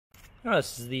Alright,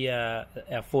 this is the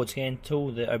our Ford scan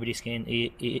tool, the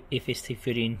OBD2Scanz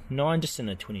FST39, just in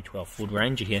a 2012 Ford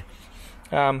Ranger here.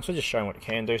 So just showing what it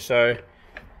can do. So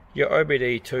your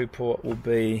OBD2 port will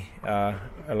be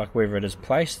like wherever it is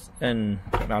placed. In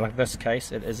like this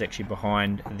case, it is actually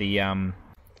behind the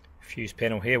fuse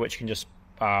panel here, which you can just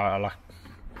like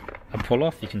pull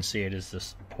off. You can see it is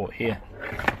this port here.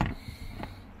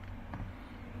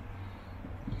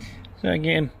 So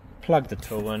again, plug the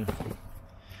tool in.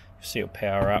 See it'll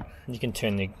power up. You can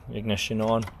turn the ignition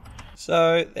on.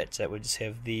 So that's it. We just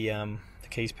have the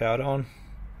keys powered on,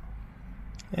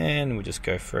 and we'll just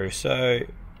go through. So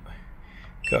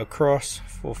go across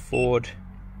for Ford.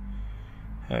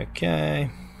 Okay.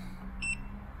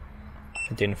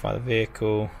 Identify the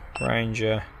vehicle,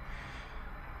 Ranger.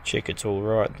 Check it's all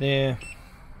right there.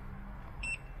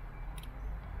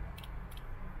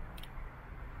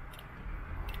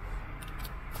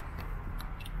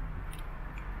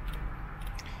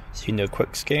 So you can do a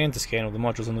quick scan to scan all the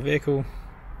modules on the vehicle.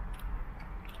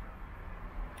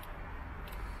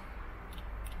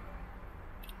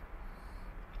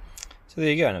 So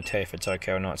there you go, and it'll tell you if it's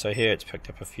okay or not. So here it's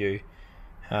picked up a few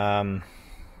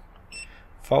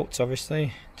faults,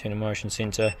 obviously. Turn the motion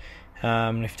sensor,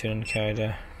 left turn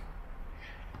indicator.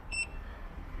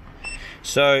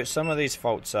 So some of these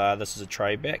faults are, this is a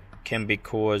tray back, can be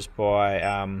caused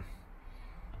by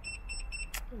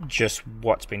just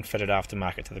what's been fitted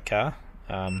aftermarket to the car.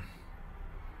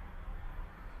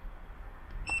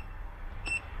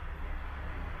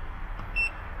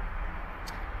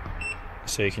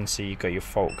 So you can see you've got your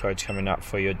fault codes coming up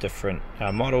for your different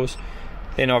models.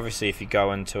 Then obviously if you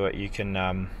go into it, you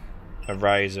can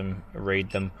erase them,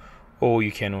 read them, or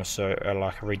you can also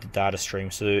like read the data stream.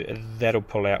 So that'll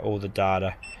pull out all the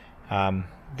data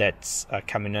that's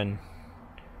coming in.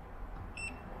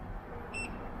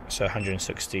 So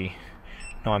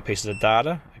 169 pieces of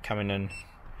data are coming in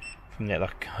from that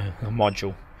like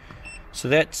module. So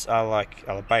that's like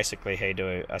basically how you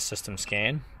do a system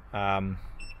scan. You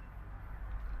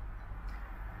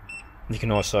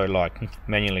can also like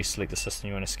manually select the system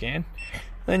you want to scan.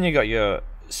 Then you got your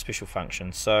special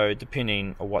functions. So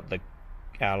depending on what the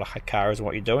like car is and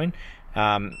what you're doing,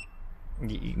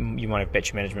 you might have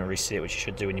battery management reset, which you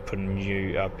should do when you put in a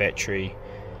new battery.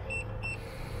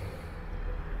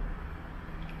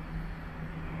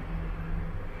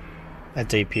 A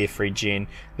DPF regen.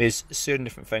 There's certain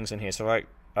different things in here. So like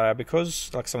because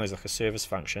like some of these like service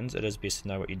functions, it is best to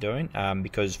know what you're doing.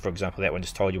 Because for example, that one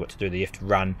just told you what to do. That you have to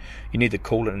run. You need the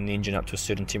coolant in the engine up to a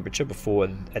certain temperature before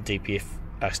a DPF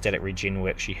static regen will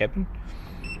actually happen.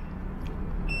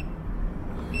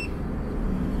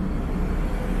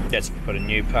 That's if you put a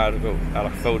new particle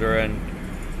like filter in.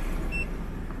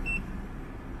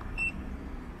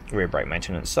 Rear brake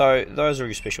maintenance. So those are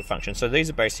your special functions. So these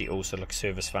are basically also like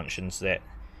service functions that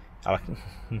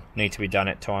need to be done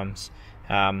at times.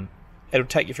 It'll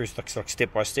take you through like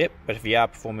step by step, but if you are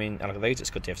performing like these, it's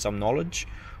good to have some knowledge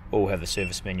or have the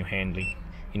service manual handy.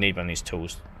 You need one of these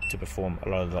tools to perform a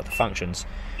lot of the functions.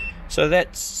 So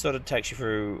that sort of takes you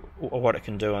through what it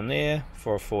can do on there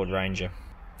for a Ford Ranger.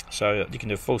 So you can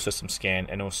do a full system scan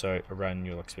and also run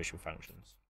your like special functions.